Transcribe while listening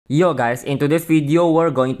Yo guys, in today's video,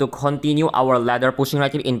 we're going to continue our ladder pushing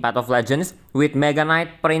right here in Path of Legends with Mega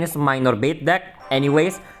Knight, Prince, Minor Bait deck.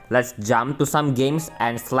 Anyways, let's jump to some games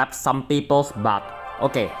and slap some people's butt.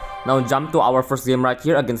 Okay, now jump to our first game right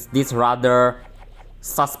here against this rather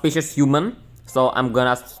suspicious human. So I'm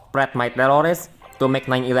gonna spread my terrorist to make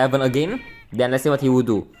 9-11 again. Then let's see what he will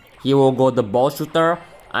do. He will go the ball shooter.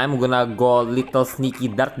 I'm gonna go little sneaky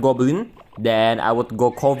dart goblin. Then I would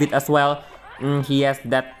go COVID as well. He has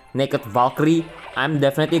that naked Valkyrie. I'm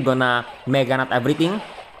definitely gonna Mega Knight everything.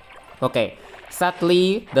 Okay,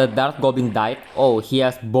 sadly the Dark Goblin died. Oh, he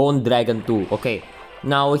has Bone Dragon too. Okay,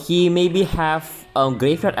 now he maybe have a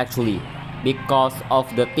graveyard actually because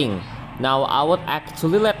of the thing. Now I would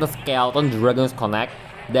actually let the Skeleton Dragons connect.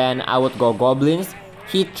 Then I would go Goblins.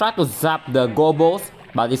 He tried to zap the Gobos,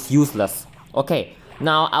 but it's useless. Okay,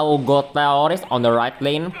 now I will go Terrorist on the right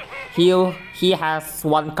lane. He has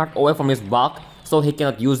one card away from his bulk, so he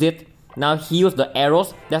cannot use it. Now he used the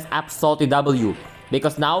arrows. That's absolutely W,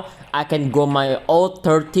 because now I can go my old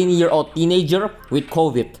 13-year-old teenager with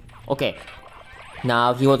COVID. Okay,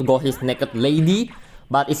 now he would go his naked lady,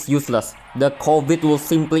 but it's useless. The COVID will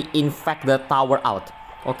simply infect the tower out.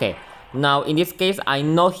 Okay, now in this case I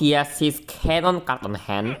know he has his cannon card on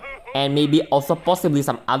hand and maybe also possibly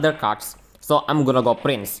some other cards, so I'm gonna go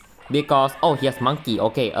Prince because oh, he has monkey.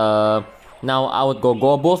 Okay, now I would go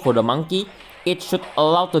Gobos for the monkey. It should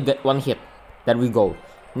allow to get one hit. There we go.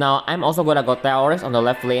 Now I'm also gonna go Terrorist on the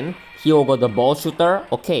left lane. He will go the ball shooter.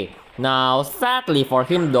 Okay, now sadly for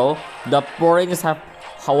him though, the Prince have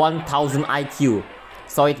 1000 IQ,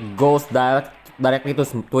 so it goes directly to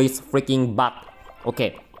his freaking butt.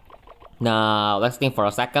 Okay, now let's think for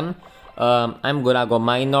a second. I'm gonna go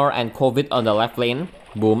Minor and COVID on the left lane.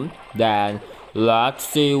 Boom. Then let's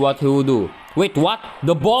see what he will do. Wait, what?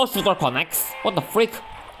 The ball shooter connects? What the freak?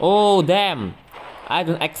 Oh damn, I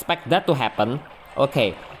don't expect that to happen.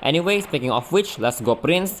 Okay, anyway, speaking of which, let's go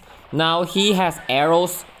Prince. Now he has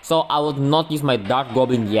arrows, so I will not use my Dark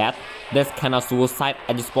Goblin yet. That's kinda suicide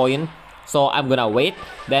at this point, so I'm gonna wait.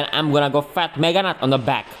 Then I'm gonna go Fat Mega Knight on the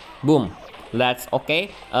back. Boom. Let's okay.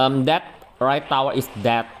 That right tower is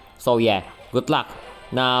dead, so yeah, good luck.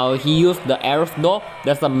 Now he used the arrows though.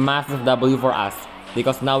 That's a massive W for us,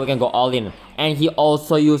 because now we can go all in. And he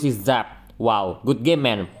also used his zap. Wow, good game,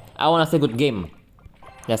 man. I wanna say good game.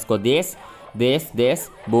 Let's go this,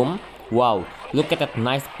 boom. Wow, look at that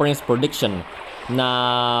nice Prince prediction.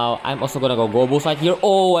 Now I'm also gonna go Gobos right here.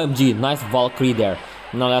 OMG, nice Valkyrie there.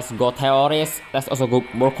 Now let's go Terrorist. Let's also go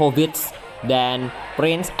more Kovics. Then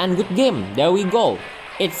Prince and good game. There we go.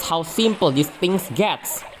 It's how simple these things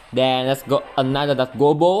gets. Then let's go another that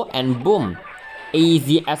Gobo and boom.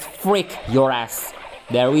 Easy as freak your ass.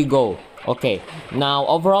 There we go. Okay, now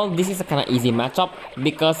overall this is a kinda easy matchup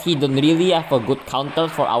because he don't really have a good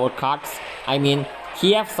counters for our cards. I mean,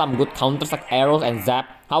 he have some good counters like arrows and zap.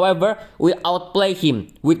 However, we outplay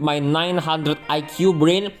him with my 900 IQ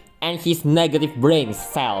brain and his negative brain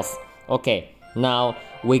cells. Okay, now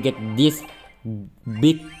we get this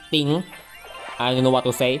big thing. I don't know what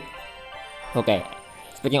to say. Okay,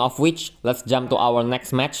 speaking of which, let's jump to our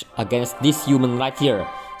next match against this human right here.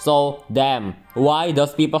 So, damn, why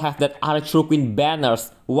does people have that Archer Queen banners?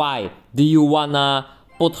 Why? Do you wanna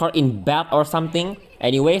put her in bed or something?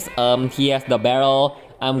 Anyways, he has the barrel.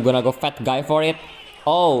 I'm gonna go Fat Guy for it.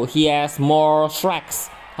 Oh, he has more Shreks.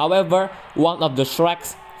 However, one of the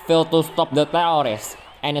Shreks failed to stop the terrorist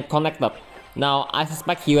and it connected. Now, I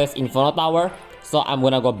suspect he has Inferno Tower, so I'm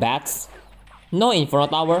gonna go Bats. No Inferno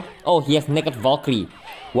Tower. Oh, he has Naked Valkyrie.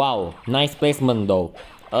 Wow, nice placement though.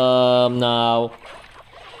 Now...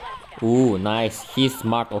 Ooh, nice. He's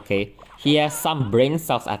smart, okay. He has some brain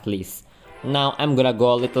cells at least. Now I'm gonna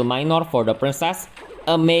go Little Minor for the princess.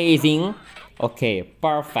 Amazing. Okay,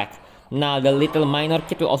 perfect. Now the Little Minor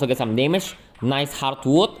kid will also get some damage. Nice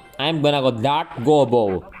Heartwood. I'm gonna go Dart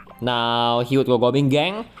Gobo. Now he would go Goblin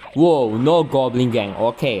Gang. Whoa, no Goblin Gang.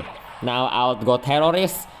 Okay. Now I'll go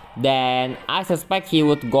Terrorist. Then I suspect he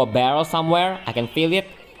would go Barrel somewhere. I can feel it.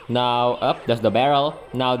 Now, up, there's the barrel.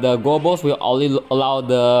 Now the Gobos will only allow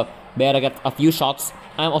the better get a few shots.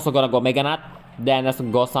 I'm also gonna go Mega Knight. Then let's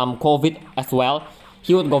go some COVID as well.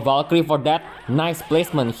 He would go Valkyrie for that. Nice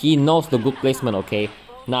placement. He knows the good placement, okay.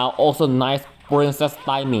 Now also nice Princess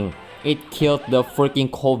timing. It killed the freaking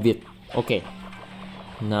COVID. Okay.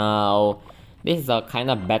 Now this is a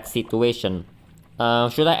kind of bad situation.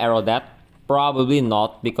 Should I arrow that? Probably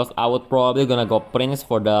not, because I would probably gonna go Prince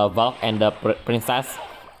for the Valk and the Princess.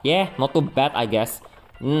 Yeah, not too bad I guess.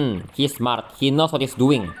 He's smart. He knows what he's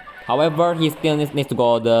doing. However, he still needs to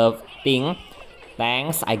go the thing.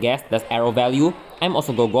 Thanks, I guess. That's arrow value. I'm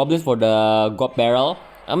also go Goblins for the God Barrel.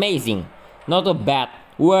 Amazing. Not too bad.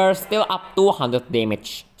 We're still up to 100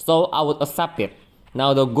 damage, so I would accept it.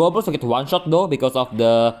 Now the goblins will get one shot though because of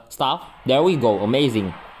the stuff. There we go,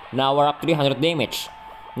 amazing. Now we're up 300 damage.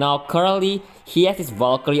 Now currently he has his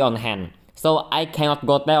Valkyrie on hand, so I cannot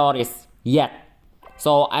go terrorist yet.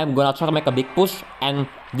 So I'm gonna try to make a big push and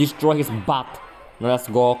destroy his butt. Now let's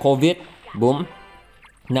go COVID, boom.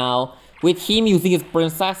 Now with him using his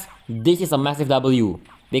princess, this is a massive W,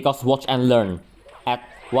 because watch and learn at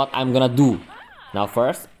what I'm gonna do. Now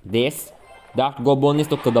first, this Dark Goblin needs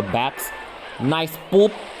to kill the bats. Nice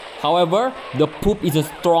poop. However, the poop isn't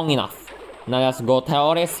strong enough. Now let's go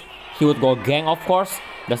terrorist. He would go gang, of course.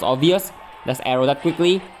 That's obvious. Let's arrow that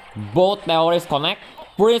quickly. Both terrorists connect.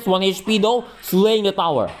 Prince 1 HP though, slaying the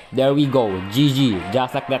tower. There we go. GG.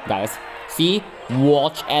 Just like that, guys. See?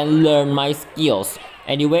 Watch and learn my skills.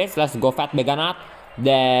 Anyways, let's go Fat Meganat.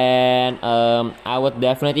 Then I would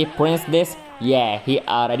definitely Prince this. Yeah, he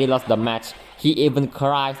already lost the match. He even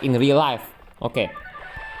cries in real life. Okay.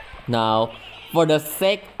 Now, for the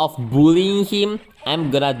sake of bullying him,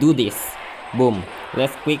 I'm gonna do this. Boom.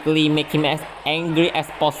 Let's quickly make him as angry as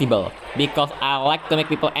possible, because I like to make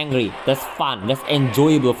people angry. That's fun. That's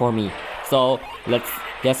enjoyable for me. So let's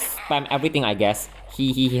just spam everything, I guess.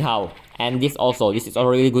 How. And this also. This is a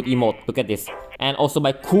really good emote. Look at this. And also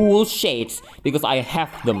my cool shades, because I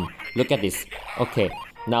have them. Look at this. Okay.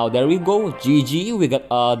 Now there we go. GG. We got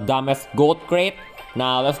a dumbass gold crate.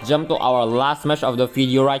 Now let's jump to our last match of the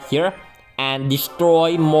video right here and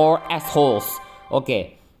destroy more assholes.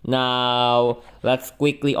 Okay. Now let's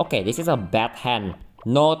quickly. Okay, this is a bad hand.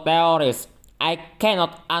 No terrorists. I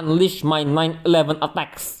cannot unleash my 911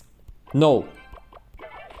 attacks. No.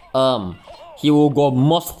 He will go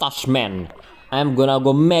Mustache Man. I'm gonna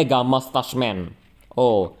go Mega Mustache Man.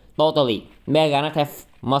 Oh, totally. Mega not have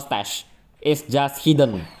mustache. It's just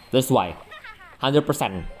hidden. That's why.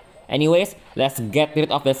 100%. Anyways, let's get rid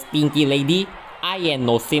of the stinky lady. I ain't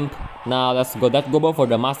no simp. Now let's go that gobo for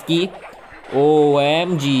the musky.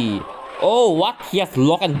 OMG. Oh, what? He has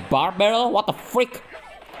lock and bar barrel? What the frick?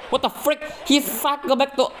 What the frick? He cycled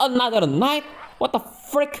back to another night? What the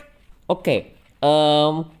frick? Okay.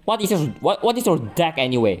 What is your deck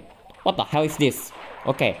anyway? What the hell is this?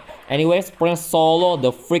 Okay. Anyways, Prince solo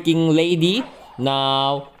the freaking lady.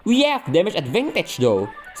 Now we have damage advantage though.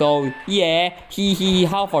 So yeah,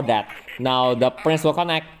 how for that. Now the prince will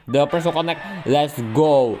connect. The prince will connect. Let's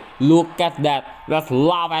go. Look at that. Let's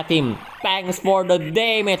laugh at him. Thanks for the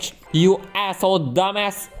damage, you asshole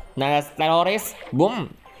dumbass. Now let's terrorist.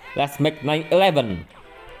 Boom. Let's make 911.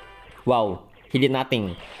 Wow, he did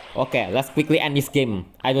nothing. Okay, let's quickly end this game.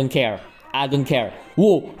 I don't care. I don't care.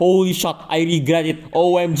 Whoa, holy shot. I regret it.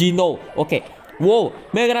 OMG, no. Okay. Whoa,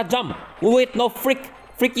 Mega jump. Wait, no, freak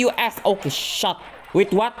you ass. Okay, shut.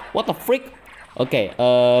 Wait, what? What the freak? Okay,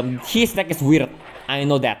 his deck is weird. I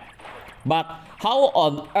know that. But how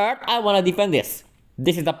on earth I wanna defend this?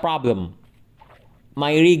 This is the problem.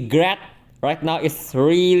 My regret right now is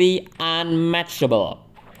really unmatchable.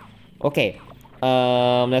 Okay,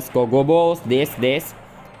 let's go gobos. This.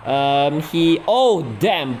 Oh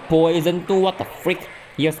damn, poison too. What the freak?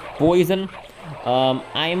 He has poison.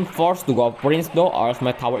 I'm forced to go prince though, or else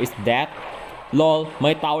my tower is dead. Lol,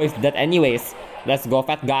 my tower is dead anyways. Let's go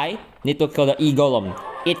fat guy. Need to kill the e-golem.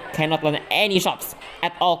 It cannot land any shots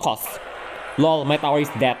at all costs. Lol, my tower is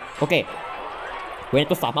dead. Okay, we need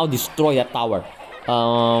to somehow destroy that tower.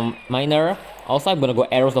 Miner. Also, I'm gonna go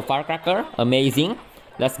arrows the firecracker. Amazing.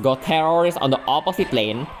 Let's go terrorists on the opposite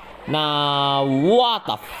lane. Now, what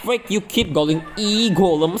the frick? You keep going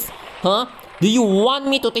e-golems, huh? Do you want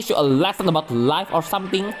me to teach you a lesson about life or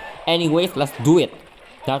something? Anyways, let's do it.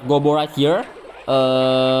 That gobo right here.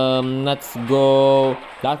 Let's go.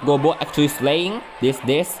 That gobo actually slaying this.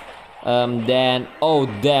 Then, oh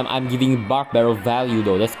damn, I'm giving bark barrel value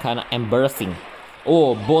though. That's kind of embarrassing.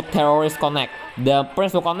 Oh, both terrorists connect. The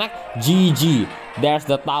prince will connect. GG. There's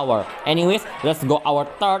the tower. Anyways, let's go our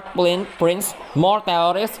third prince. More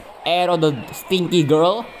terrorists. Arrow the stinky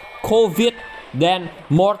girl. COVID. Then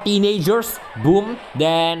more teenagers. Boom.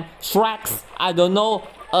 Then Shreks. I don't know.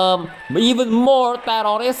 Even more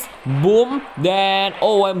terrorists. Boom. Then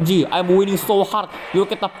OMG, I'm winning so hard.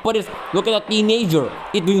 Look at the prince. Look at the teenager.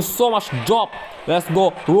 It's doing so much job. Let's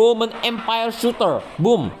go Roman Empire shooter.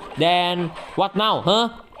 Boom. Then what now, huh?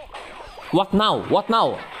 What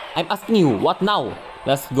now? I'm asking you, what now?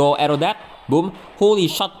 Let's go arrow that. Boom. Holy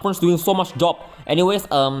shot, prince doing so much job. Anyways,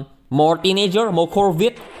 more teenager, more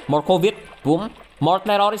COVID. Boom. More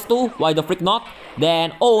terrorists too. Why the freak not?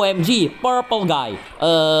 Then OMG, purple guy.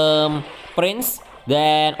 Prince.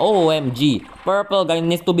 Then OMG, purple guy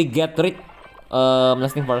needs to be get rid.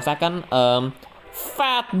 Let's think for a second.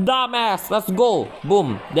 Fat dumbass. Let's go.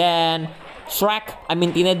 Boom. Then Shrek. I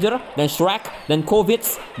mean teenager. Then Shrek. Then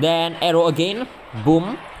COVID. Then arrow again.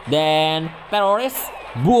 Boom. Then terrorist.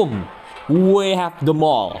 Boom. We have them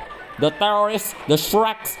all. The terrorists, the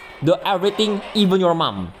Shreks, the everything, even your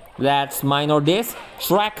mom. Let's minor this.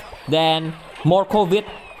 Shrek. Then more COVID.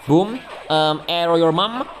 Boom. Arrow your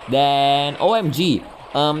mom. Then OMG.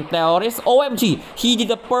 Terrorist. OMG. He did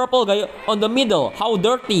the purple guy on the middle. How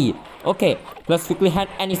dirty. Okay. Let's quickly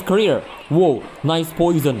end his career. Whoa. Nice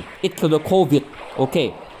poison. It killed the COVID.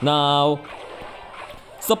 Okay. Now.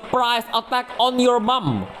 Surprise attack on your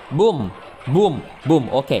mom. Boom. Boom. Boom.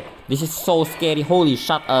 Okay. This is so scary. Holy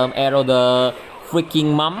shit. Arrow the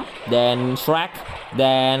freaking mom. Then Shrek.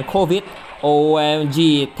 Then COVID.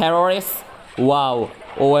 OMG. Terrorist. Wow.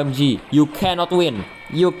 OMG. You cannot win.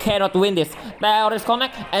 You cannot win this. Terrorist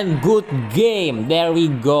connect and good game. There we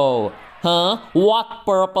go. Huh? What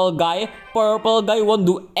purple guy? Purple guy won't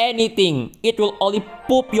do anything. It will only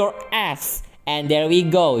poop your ass. And there we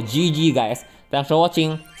go. GG guys. Thanks for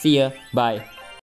watching. See ya. Bye.